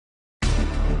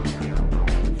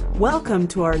Welcome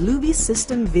to our Lubi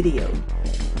system video.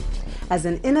 As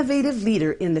an innovative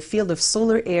leader in the field of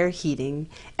solar air heating,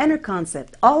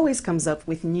 Enerconcept always comes up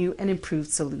with new and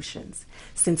improved solutions.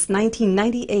 Since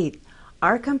 1998,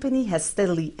 our company has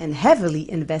steadily and heavily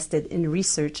invested in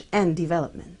research and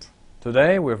development.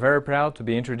 Today, we're very proud to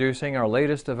be introducing our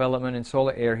latest development in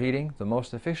solar air heating, the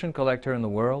most efficient collector in the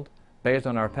world, based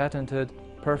on our patented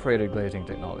perforated glazing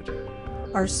technology.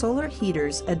 Our solar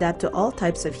heaters adapt to all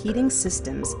types of heating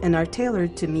systems and are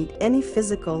tailored to meet any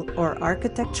physical or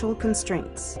architectural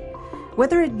constraints.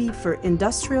 Whether it be for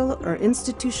industrial or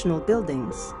institutional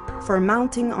buildings, for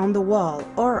mounting on the wall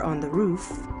or on the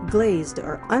roof, glazed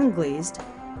or unglazed,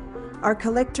 our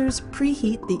collectors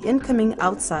preheat the incoming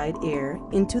outside air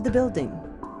into the building.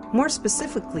 More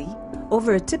specifically,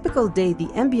 over a typical day, the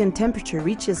ambient temperature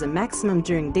reaches a maximum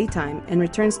during daytime and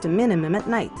returns to minimum at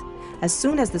night. As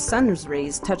soon as the sun's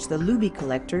rays touch the Lubi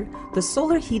collector, the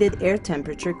solar heated air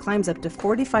temperature climbs up to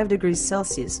 45 degrees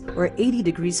Celsius or 80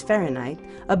 degrees Fahrenheit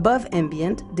above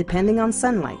ambient, depending on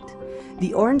sunlight.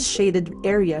 The orange shaded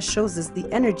area shows us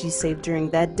the energy saved during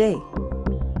that day.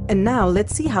 And now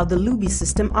let's see how the Lubi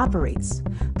system operates.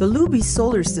 The Lubi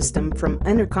solar system from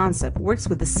Enerconcept works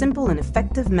with a simple and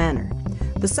effective manner.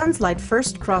 The sun's light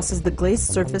first crosses the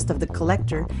glazed surface of the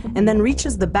collector and then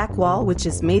reaches the back wall, which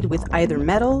is made with either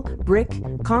metal, brick,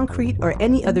 concrete, or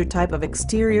any other type of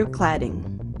exterior cladding.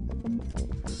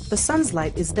 The sun's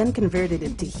light is then converted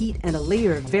into heat and a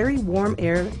layer of very warm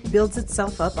air builds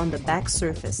itself up on the back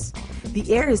surface.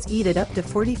 The air is heated up to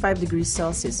 45 degrees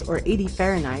Celsius or 80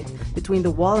 Fahrenheit between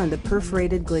the wall and the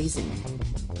perforated glazing.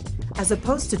 As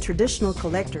opposed to traditional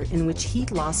collector in which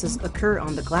heat losses occur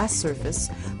on the glass surface,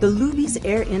 the Lubi's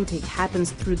air intake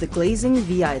happens through the glazing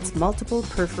via its multiple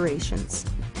perforations.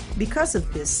 Because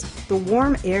of this, the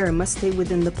warm air must stay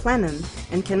within the plenum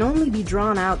and can only be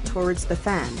drawn out towards the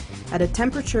fan at a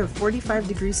temperature of 45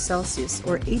 degrees Celsius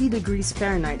or 80 degrees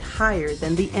Fahrenheit higher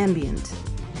than the ambient.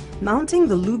 Mounting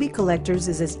the Lubi collectors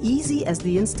is as easy as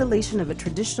the installation of a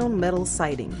traditional metal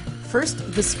siding.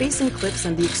 First, the spacing clips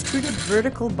and the extruded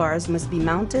vertical bars must be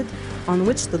mounted, on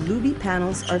which the Lubi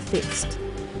panels are fixed.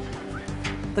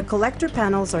 The collector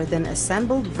panels are then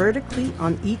assembled vertically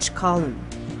on each column.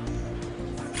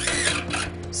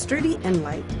 Sturdy and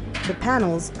light, the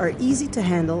panels are easy to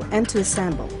handle and to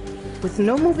assemble. With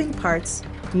no moving parts,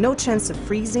 no chance of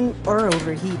freezing or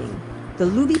overheating. The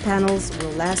Lubi panels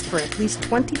will last for at least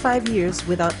 25 years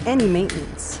without any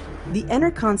maintenance. The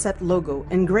Enerconcept logo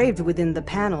engraved within the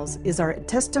panels is our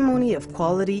testimony of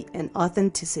quality and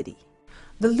authenticity.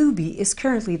 The Lubi is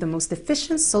currently the most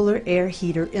efficient solar air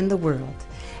heater in the world.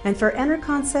 And for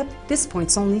Enerconcept, this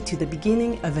points only to the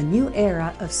beginning of a new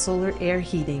era of solar air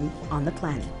heating on the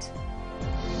planet.